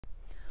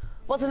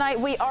Well, tonight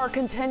we are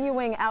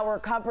continuing our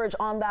coverage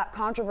on that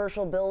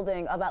controversial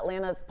building of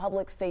Atlanta's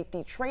Public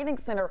Safety Training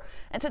Center.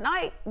 And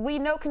tonight we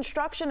know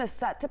construction is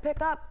set to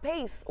pick up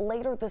pace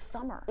later this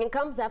summer. It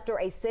comes after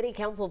a city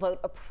council vote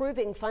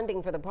approving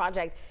funding for the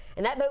project,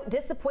 and that vote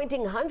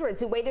disappointing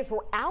hundreds who waited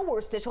for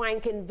hours to try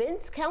and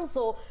convince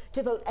council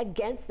to vote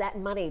against that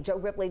money. Joe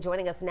Ripley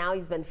joining us now.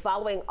 He's been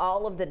following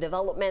all of the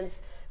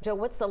developments. Joe,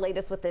 what's the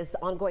latest with this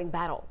ongoing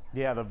battle?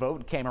 Yeah, the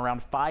vote came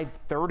around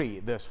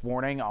 5:30 this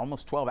morning,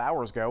 almost 12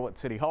 hours ago at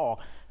City Hall.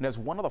 And as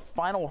one of the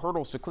final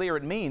hurdles to clear,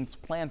 it means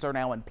plans are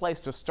now in place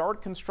to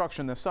start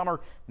construction this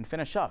summer and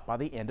finish up by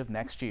the end of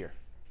next year.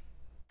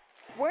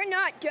 We're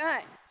not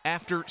done.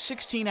 After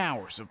 16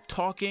 hours of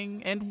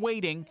talking and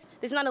waiting,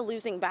 this is not a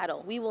losing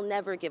battle. We will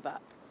never give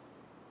up,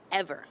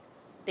 ever.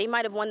 They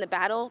might have won the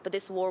battle, but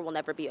this war will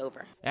never be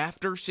over.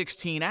 After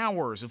 16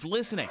 hours of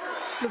listening,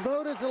 the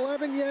vote is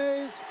 11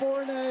 yeas,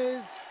 4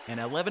 nays. An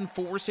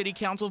 11-4 city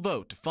council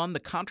vote to fund the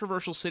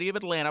controversial City of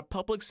Atlanta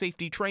Public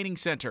Safety Training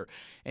Center,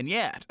 and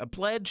yet a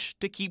pledge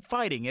to keep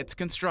fighting its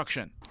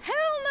construction. Hell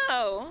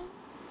no.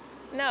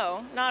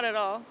 No, not at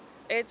all.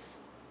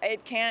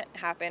 It can't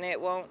happen.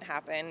 It won't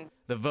happen.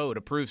 The vote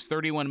approves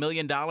 $31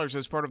 million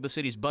as part of the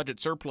city's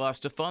budget surplus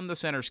to fund the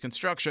center's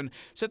construction,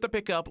 set to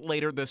pick up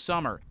later this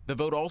summer. The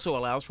vote also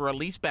allows for a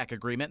leaseback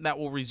agreement that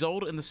will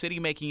result in the city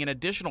making an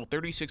additional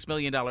 $36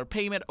 million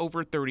payment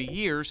over 30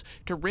 years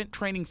to rent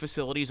training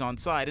facilities on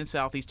site in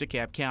southeast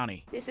DeKalb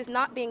County. This is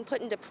not being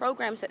put into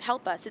programs that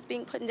help us. It's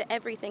being put into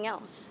everything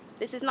else.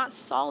 This is not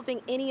solving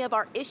any of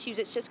our issues.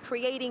 It's just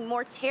creating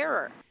more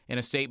terror. In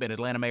a statement,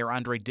 Atlanta Mayor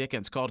Andre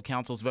Dickens called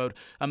council's vote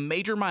a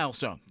major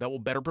milestone that will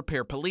better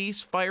prepare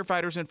police,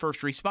 firefighters, and first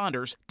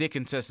responders.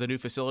 Dickens says the new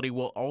facility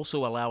will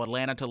also allow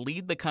Atlanta to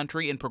lead the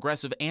country in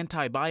progressive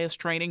anti-bias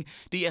training,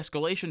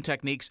 de-escalation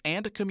techniques,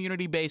 and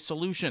community-based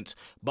solutions.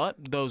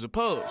 But those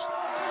opposed,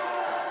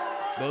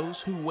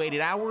 those who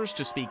waited hours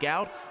to speak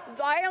out,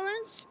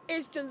 Violence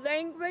is the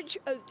language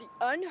of the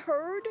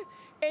unheard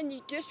and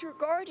the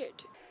disregarded,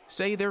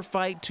 say their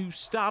fight to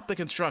stop the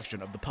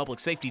construction of the Public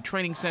Safety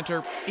Training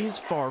Center is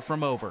far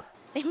from over.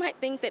 They might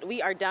think that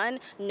we are done.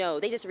 No,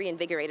 they just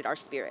reinvigorated our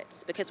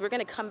spirits because we're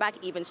going to come back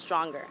even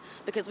stronger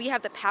because we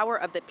have the power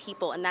of the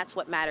people, and that's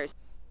what matters.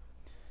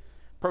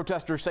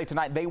 Protesters say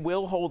tonight they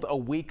will hold a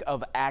week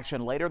of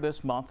action later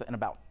this month in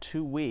about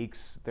 2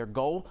 weeks. Their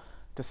goal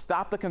to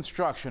stop the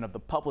construction of the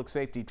Public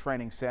Safety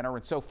Training Center,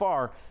 and so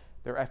far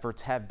their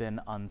efforts have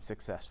been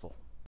unsuccessful.